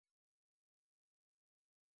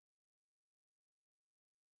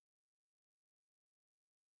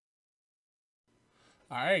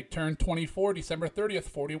Alright, turn 24, December 30th,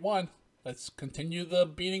 41. Let's continue the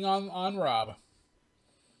beating on Rob.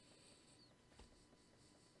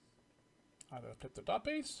 Either flip the dot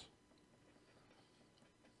base.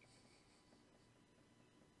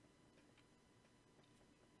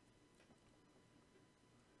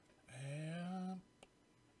 And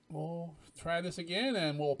we'll try this again,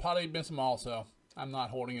 and we'll probably miss them also. I'm not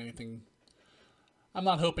holding anything. I'm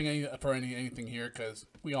not hoping for anything here, because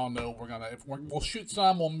we all know we'll shoot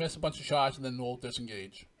some, we'll miss a bunch of shots, and then we'll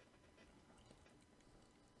disengage.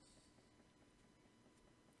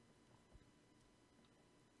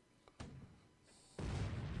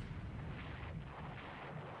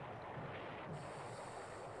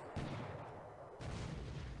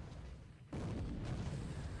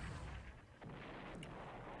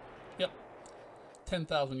 Yep,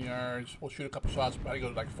 10,000 yards. We'll shoot a couple shots, probably go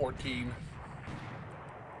to like 14.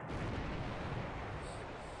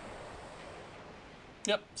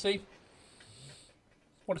 Yep, see?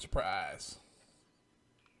 What a surprise.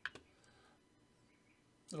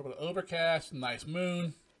 A little bit of overcast, nice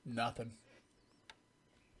moon, nothing.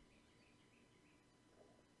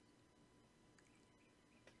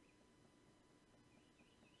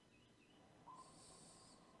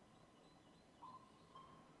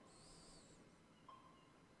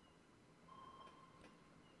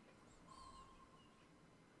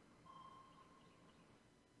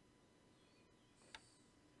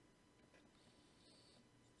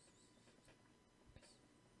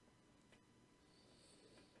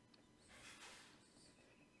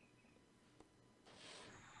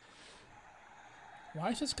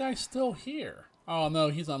 Why is this guy still here? Oh no,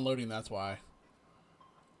 he's unloading, that's why.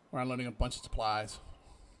 We're unloading a bunch of supplies.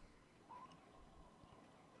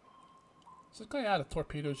 Is this guy out of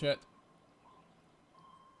torpedoes yet?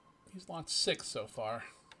 He's launched 6 so far.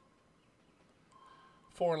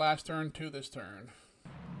 4 last turn, 2 this turn.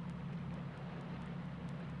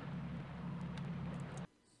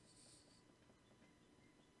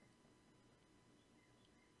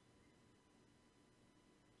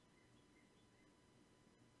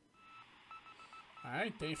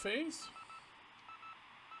 Alright, day phase.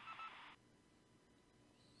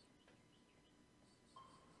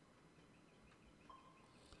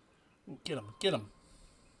 Ooh, get him, get him.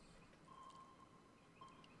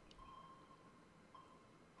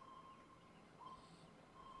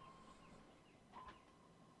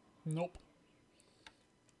 Nope.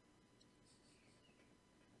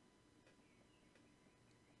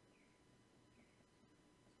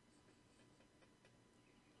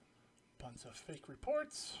 Bunch of fake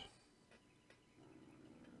reports.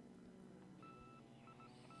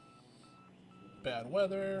 Bad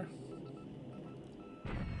weather.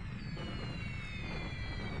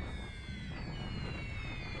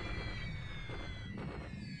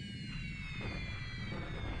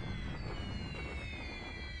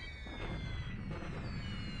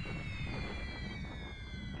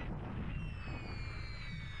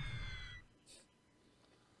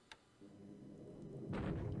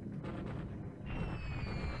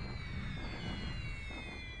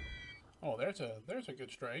 Oh, there's a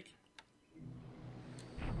good strike.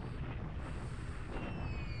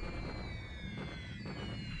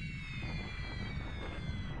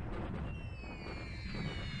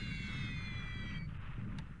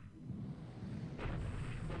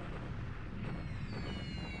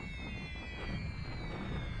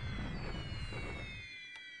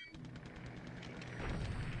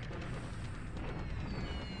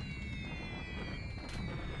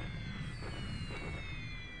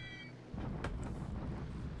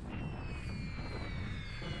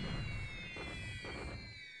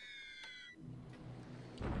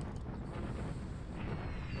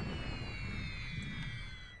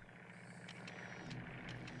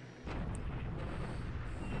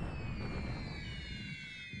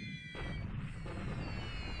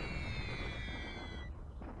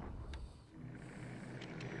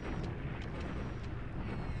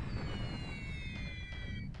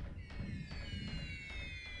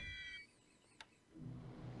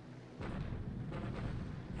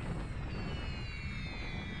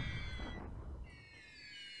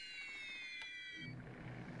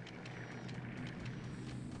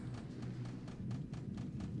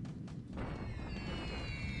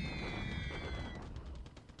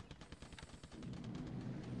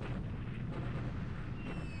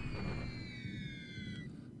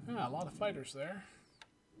 Ah, a lot of fighters there.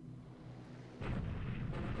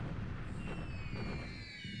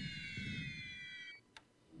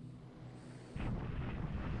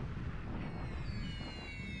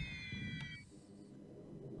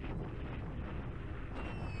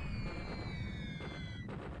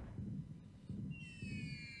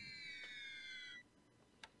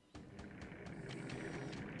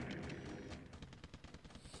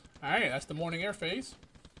 Alright, that's the morning air phase.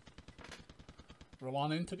 Roll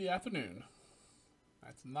on into the afternoon.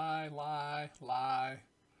 That's lie, lie, lie,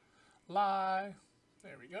 lie.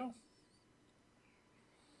 There we go.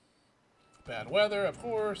 Bad weather, of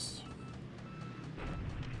course.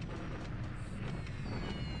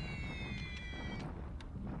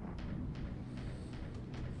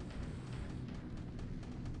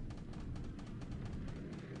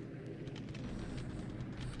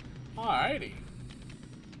 Alrighty.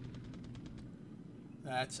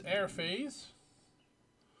 That's air phase.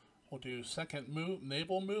 We'll do second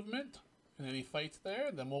naval movement, and any fights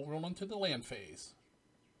there, then we'll roll into the land phase.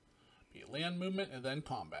 Be land movement and then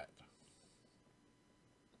combat.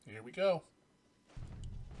 Here we go.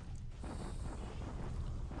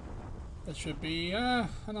 That should be, I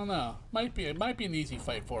don't know. It might be an easy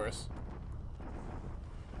fight for us.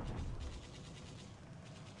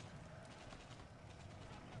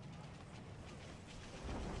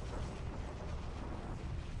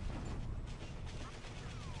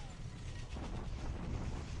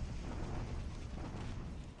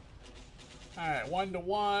 Alright,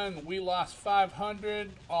 1-to-1. We lost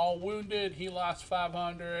 500. All wounded. He lost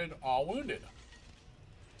 500. All wounded.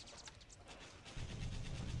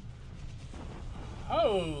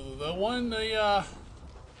 Oh, the one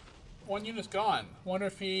unit's gone. Wonder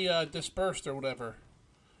if he dispersed or whatever.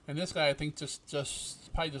 And this guy, I think,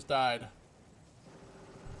 probably just died.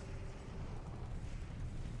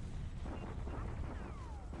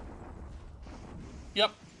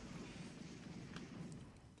 Yep.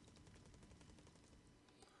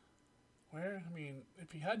 Where? I mean,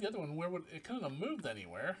 if he had the other one, where would it couldn't have moved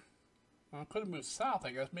anywhere? Well, it could have moved south,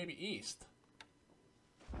 I guess, maybe east.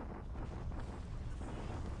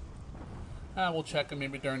 We'll check him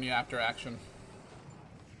maybe during the after action.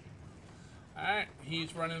 Alright,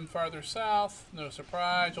 he's running farther south. No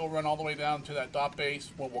surprise. We'll run all the way down to that dot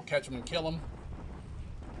base where we'll catch him and kill him.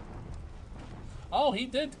 Oh, he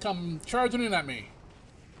did come charging in at me.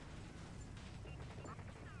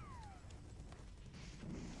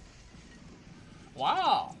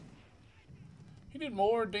 Wow. He did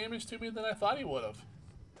more damage to me than I thought he would have.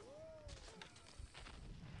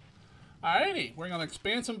 Alrighty, we're going to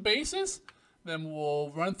expand some bases. Then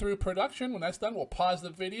we'll run through production. When that's done, we'll pause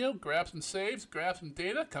the video, grab some saves, grab some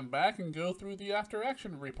data, come back and go through the after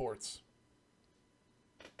action reports.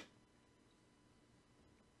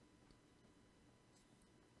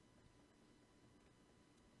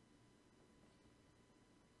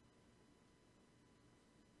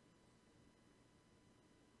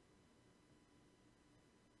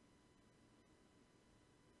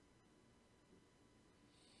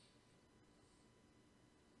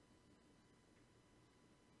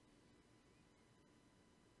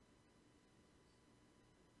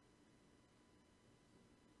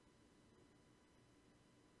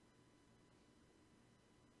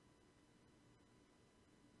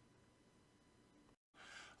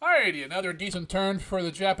 Alrighty, another decent turn for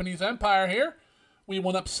the Japanese Empire here. We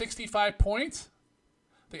went up 65 points.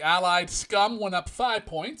 The Allied scum went up 5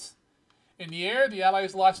 points. In the air, the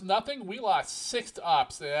Allies lost nothing. We lost 6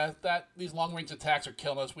 ops. These long-range attacks are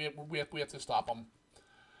killing us. We have to stop them.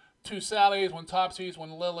 2 Sallies, 1 Topsies, 1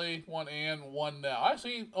 Lily, 1 Ann, 1 Nell.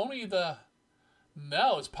 Actually, only the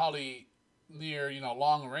Nell is probably near,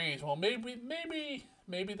 long range. Well, maybe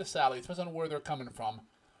the Sallies. Depends on where they're coming from.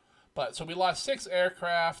 But, so we lost 6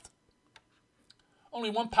 aircraft. Only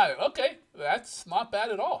 1 pilot. Okay, that's not bad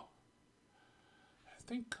at all.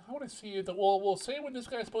 I want to see, we'll say when this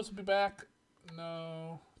guy's supposed to be back.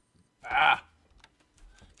 No.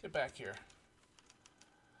 Get back here.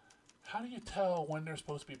 How do you tell when they're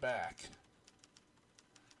supposed to be back?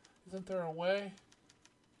 Isn't there a way?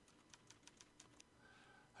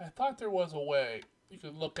 I thought there was a way. You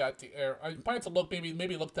could look at the air. I probably have to look,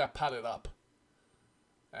 maybe look that pilot up.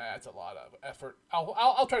 That's a lot of effort.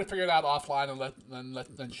 I'll try to figure it out offline and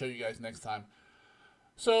then show you guys next time.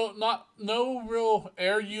 So no real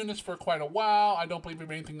air units for quite a while. I don't believe we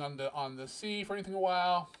have anything on the sea for anything a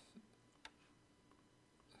while.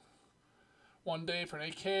 1 day for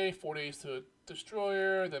an AK, 4 days to a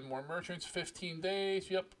destroyer, then more merchants, 15 days.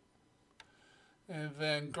 Yep. And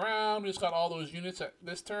then ground, we just got all those units at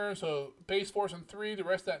this turn. So base force in 3, the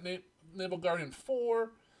rest of that naval guard in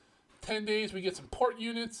 4. 10 days, we get some port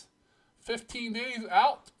units. 15 days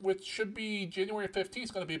out, which should be January 15th.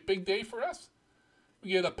 It's going to be a big day for us. We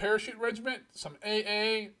get a parachute regiment, some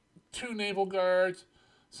AA, 2 naval guards,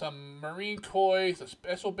 some Marine Coys, a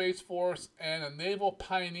special base force, and a naval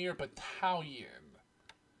pioneer battalion.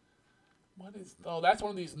 Oh, that's one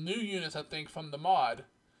of these new units, I think, from the mod.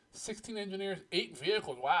 16 engineers, 8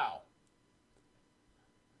 vehicles. Wow.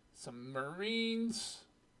 Some Marines.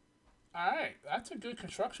 Alright, that's a good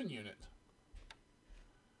construction unit.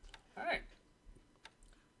 Alright.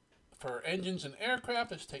 For engines and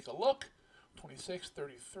aircraft, let's take a look. 26,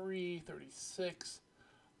 33, 36,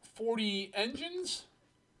 40 engines,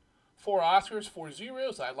 4 Oscars, 4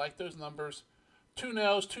 zeros. I like those numbers. 2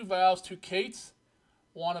 No's, 2 vowels, 2 Kates,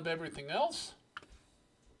 1 of everything else.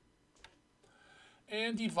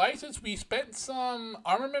 And devices, we spent some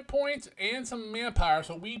armament points and some manpower,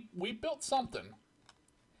 so we built something.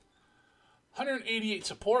 188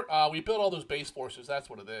 support. We built all those base forces. That's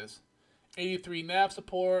what it is. 83 nav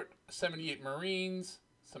support, 78 Marines,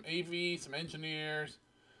 some AV, some engineers,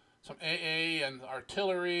 some AA and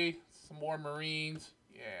artillery, some more Marines.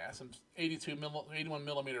 Yeah, some 81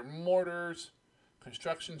 millimeter mortars,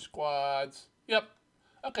 construction squads. Yep.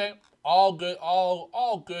 Okay. All good.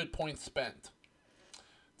 All good points spent.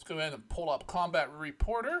 Let's go ahead and pull up Combat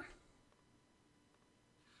Reporter.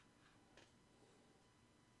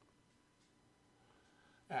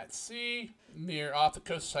 At sea, near off the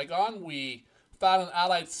coast of Saigon, we found an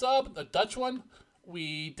Allied sub, the Dutch one.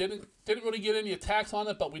 We didn't really get any attacks on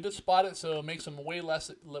it, but we did spot it, so it makes them way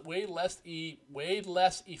less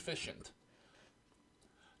efficient.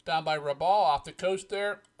 Down by Rabaul, off the coast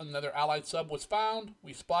there, another Allied sub was found.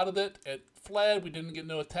 We spotted it. It fled. We didn't get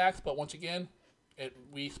no attacks, but once again,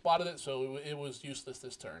 we spotted it, so it was useless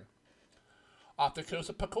this turn. Off the coast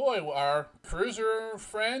of Pakoi, our cruiser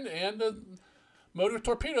friend and the motor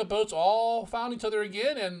torpedo boats all found each other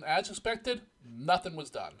again, and as expected, nothing was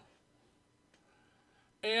done.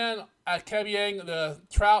 And at Kabyang, the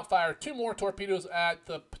Trout fired 2 more torpedoes at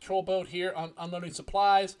the patrol boat here on unloading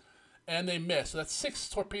supplies, and they missed. So that's 6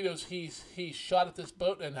 torpedoes he shot at this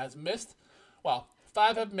boat and has missed. Well,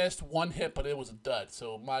 5 have missed, 1 hit, but it was a dud,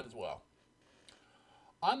 so might as well.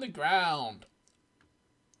 On the ground,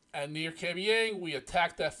 and near Kabyang, we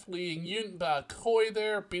attacked that fleeing unit, Khoi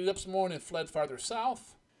there, beat it up some more, and fled farther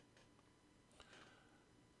south.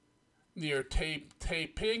 Near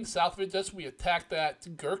Taiping, south of it, we attacked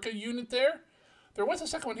that Gurkha unit there. There was a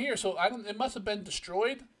second one here, so it must have been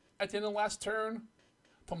destroyed at the end of the last turn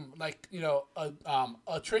from, like,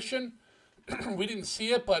 attrition. We didn't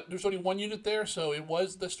see it, but there's only 1 unit there, so it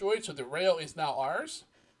was destroyed, so the rail is now ours.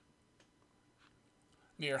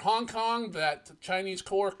 Near Hong Kong, that Chinese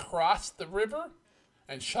corps crossed the river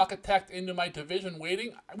and shock attacked into my division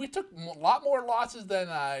waiting. We took a lot more losses than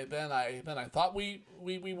I thought we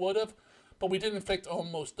would have, but we did inflict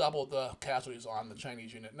almost double the casualties on the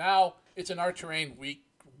Chinese unit. Now it's in our terrain. We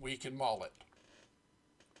can maul it.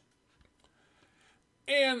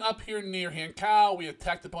 And up here near Hankow, we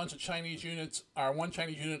attacked a bunch of Chinese units. Our 1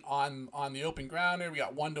 Chinese unit on the open ground there. We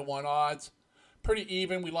got 1-to-1 odds. Pretty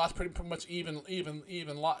even. We lost pretty much even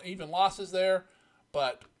losses there,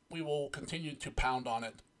 but we will continue to pound on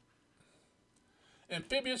it.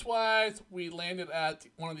 Amphibious wise, we landed at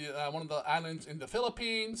one of the islands in the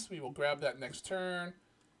Philippines. We will grab that next turn.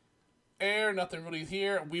 Air, nothing really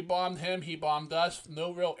here. We bombed him. He bombed us.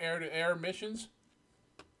 No real air-to-air missions.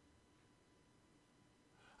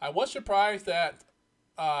 I was surprised that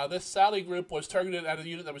this Sally group was targeted at a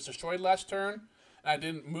unit that was destroyed last turn. And I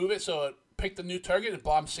didn't move it, so it picked a new target and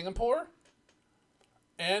bombed Singapore.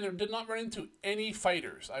 And it did not run into any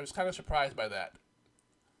fighters. I was kind of surprised by that.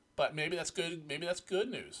 But maybe that's good. Maybe that's good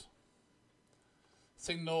news.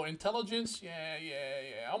 Signal intelligence. Yeah.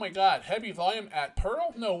 Oh my god. Heavy volume at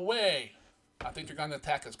Pearl? No way. I think they're going to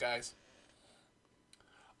attack us, guys.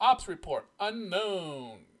 Ops report.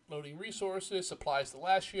 Unknown. Loading resources. Supplies to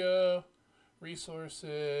Lashio.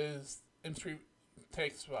 Resources. M3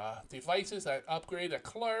 takes devices that upgrade at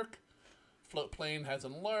Clark. Float plane has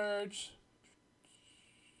enlarged.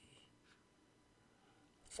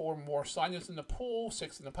 4 more Sonyas in the pool.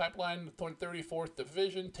 6 in the pipeline. The 34th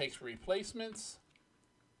Division takes replacements.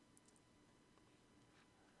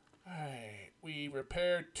 Alright. We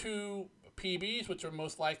repaired 2 PBs, which are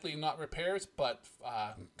most likely not repairs, but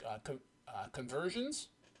conversions.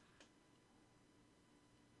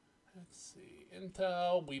 Let's see.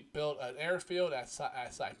 Intel. We built an airfield at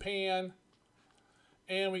Saipan.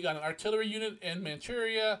 And we got an artillery unit in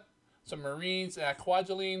Manchuria. Some Marines at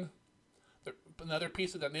Kwajalein. Another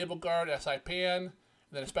piece of the Naval Guard at Saipan. And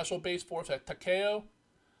then a special base force at Takeo.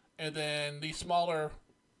 And then these smaller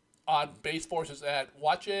odd base forces at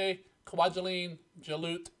Wache, Kwajalein,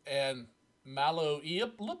 Jalut, and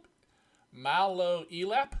Malo-Elap.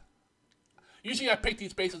 Usually I pick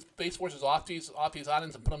these base forces off these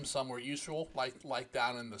islands and put them somewhere useful, like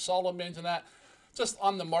down in the Solomons and that. Just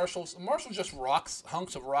on the Marshalls. Marshalls just rocks,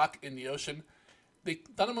 hunks of rock in the ocean.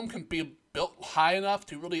 None of them can be built high enough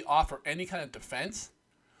to really offer any kind of defense.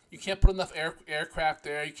 You can't put enough aircraft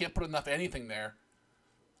there. You can't put enough anything there.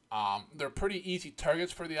 They're pretty easy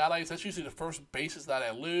targets for the Allies. That's usually the first bases that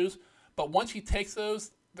I lose. But once he takes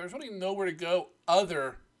those, there's really nowhere to go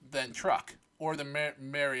other than Truk or the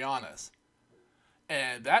Marianas.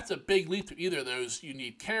 And that's a big leap to either of those. You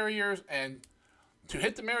need carriers, and to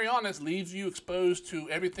hit the Marianas leaves you exposed to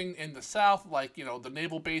everything in the south, like, you know, the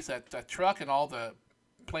naval base at Truk and all the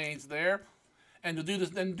planes there. And to do this,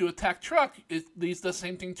 then to attack Truk, it leads the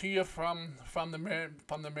same thing to you from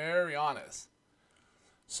the Marianas.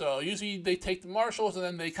 So usually they take the Marshalls and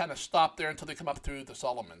then they kind of stop there until they come up through the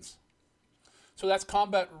Solomons. So that's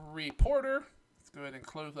Combat Reporter. Let's go ahead and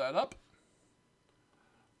close that up.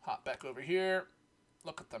 Hop back over here.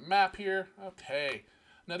 Look at the map here. Okay.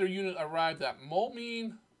 Another unit arrived at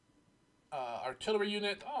Molmean. Artillery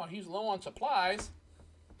unit. Oh, he's low on supplies.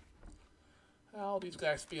 How are these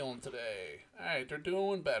guys feeling today? Alright, they're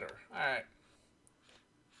doing better. Alright.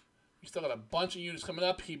 We still got a bunch of units coming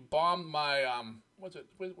up. He bombed my,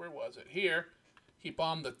 where was it? Here. He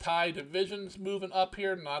bombed the Thai divisions moving up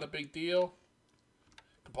here. Not a big deal.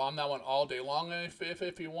 Can bomb that one all day long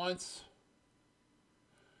if he wants.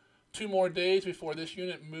 2 more days before this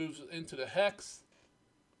unit moves into the Hex.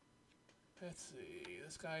 Let's see.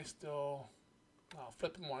 This guy's still... I'll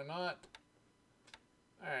flip him, why not?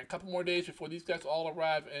 Alright, a couple more days before these guys all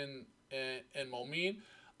arrive in Molmean.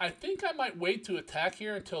 I think I might wait to attack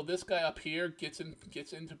here until this guy up here gets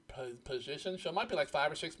into position. So it might be like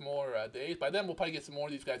 5 or 6 more days. By then, we'll probably get some more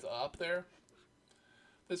of these guys up there.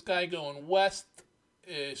 This guy going west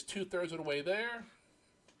is 2/3 of the way there.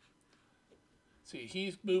 See,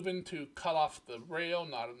 he's moving to cut off the rail.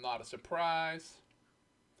 Not a surprise.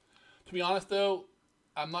 To be honest, though,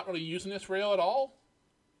 I'm not really using this rail at all.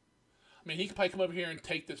 I mean, he could probably come over here and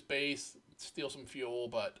take this base, steal some fuel,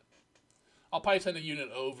 but I'll probably send a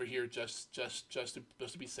unit over here just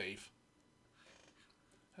to be safe.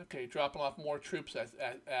 Okay, dropping off more troops at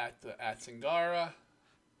Singara.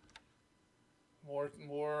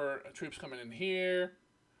 More troops coming in here.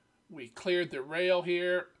 We cleared the rail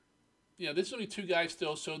here. Yeah, this is only 2 guys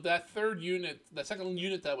still, so that third unit, that second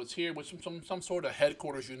unit that was here, was some sort of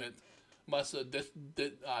headquarters unit, must have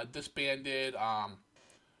disbanded,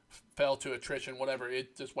 fell to attrition, whatever.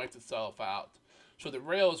 It just wiped itself out. So the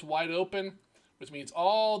rail is wide open, which means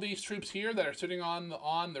all these troops here that are sitting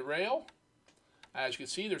on the rail, as you can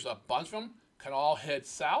see, there's a bunch of them, can all head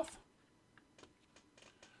south.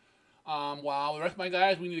 While the rest of my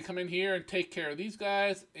guys, we need to come in here and take care of these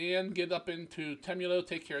guys and get up into Temulo,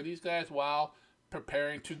 take care of these guys while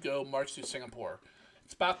preparing to go march to Singapore.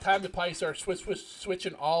 It's about time to probably start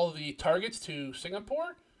switching all the targets to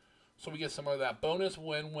Singapore, so we get some of that bonus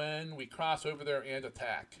when we cross over there and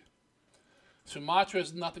attack.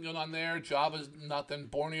 Sumatra's nothing going on there. Java's nothing.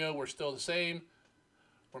 Borneo, we're still the same.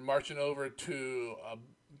 We're marching over to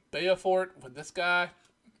Bayafort with this guy.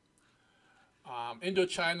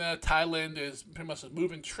 Indochina, Thailand is pretty much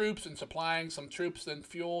moving troops and supplying some troops and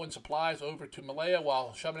fuel and supplies over to Malaya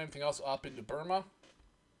while shoving everything else up into Burma.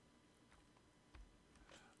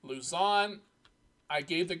 Luzon, I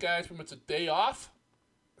gave the guys pretty much a day off.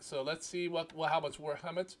 So let's see how much.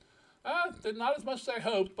 Did not as much as I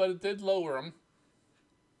hoped, but it did lower them.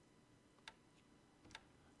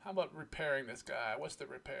 How about repairing this guy? What's the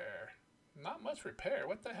repair? Not much repair.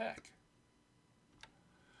 What the heck?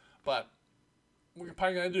 But we're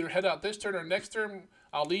probably going to head out this turn or next turn.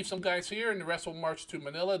 I'll leave some guys here, and the rest will march to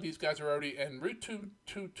Manila. These guys are already en route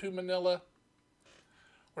to Manila.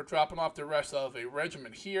 We're dropping off the rest of a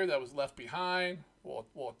regiment here that was left behind.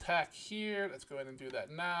 We'll attack here. Let's go ahead and do that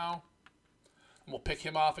now. And we'll pick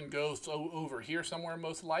him off and go over here somewhere,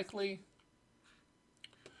 most likely.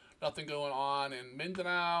 Nothing going on in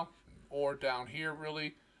Mindanao or down here,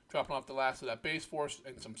 really. Dropping off the last of that base force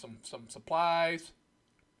and some supplies.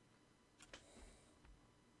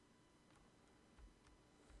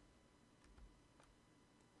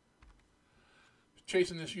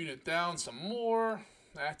 Chasing this unit down some more.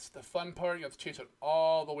 That's the fun part. You have to chase it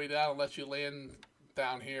all the way down unless you land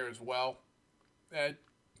down here as well.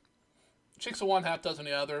 6 of one, half dozen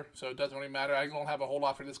the other, so it doesn't really matter. I don't have a whole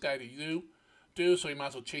lot for this guy to do, so you might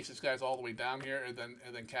as well chase these guys all the way down here and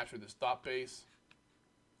then capture the stop base.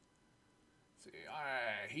 Let's see,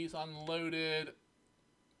 alright, he's unloaded.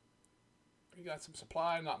 We got some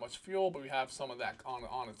supply, not much fuel, but we have some of that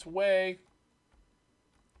on its way.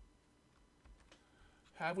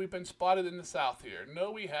 Have we been spotted in the south here?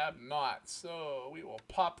 No, we have not. So we will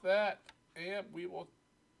pop that, and we will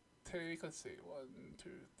take, let's see, 1, 2,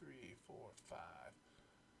 3, 4, 5.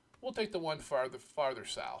 We'll take the one farther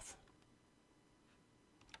south.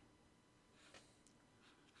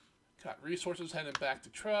 Got resources heading back to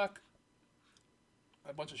Truk.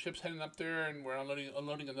 a bunch of ships heading up there, and we're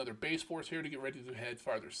unloading another base force here to get ready to head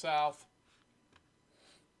farther south.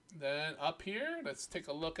 Then up here, let's take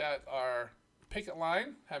a look at our picket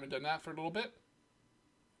line. Haven't done that for a little bit.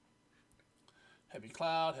 Heavy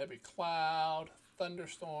cloud,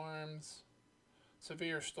 thunderstorms,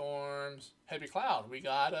 severe storms, heavy cloud. We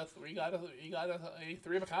got a three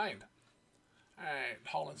of a kind. All right,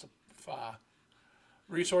 hauling some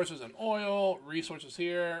resources and oil. Resources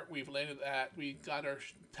here. We got our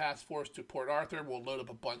task force to Port Arthur. We'll load up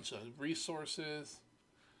a bunch of resources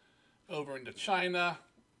over into China.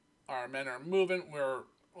 Our men are moving.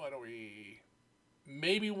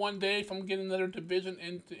 Maybe one day from getting another division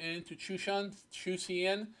into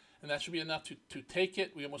Chuxian, and that should be enough to take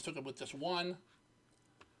it. We almost took it with just one.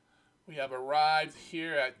 We have arrived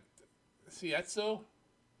here at Sietso.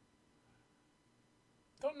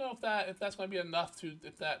 Don't know if that's going to be enough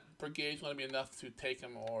if that brigade's going to be enough to take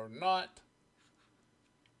him or not.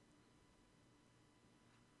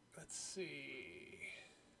 Let's see.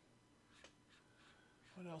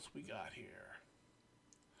 What else we got here?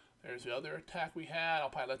 There's the other attack we had. I'll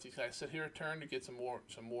probably let these guys sit here a turn to get some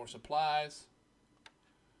more supplies.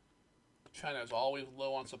 China is always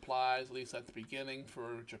low on supplies, at least at the beginning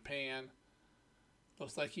for Japan.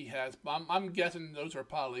 Looks like he has. I'm guessing those are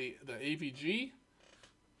probably the AVG.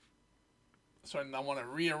 So I want to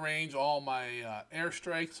rearrange all my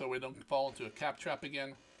airstrikes so we don't fall into a cap trap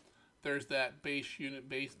again. There's that base.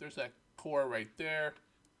 There's that core right there.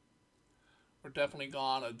 We're definitely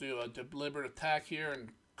gonna do a deliberate attack here and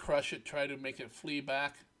crush it. Try to make it flee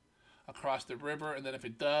back across the river, and then if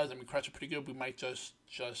it does, and we crush it pretty good, we might just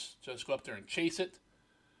go up there and chase it.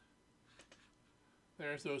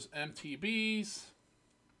 There's those MTBs.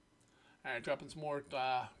 All right, dropping some more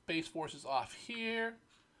base forces off here.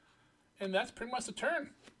 And that's pretty much the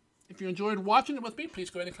turn. If you enjoyed watching it with me,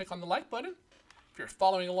 please go ahead and click on the like button. If you're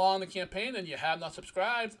following along the campaign and you have not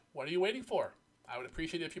subscribed, what are you waiting for? I would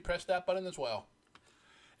appreciate it if you press that button as well.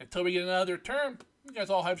 Until we get another turn, you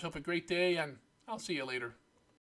guys all have yourself a great day, and I'll see you later.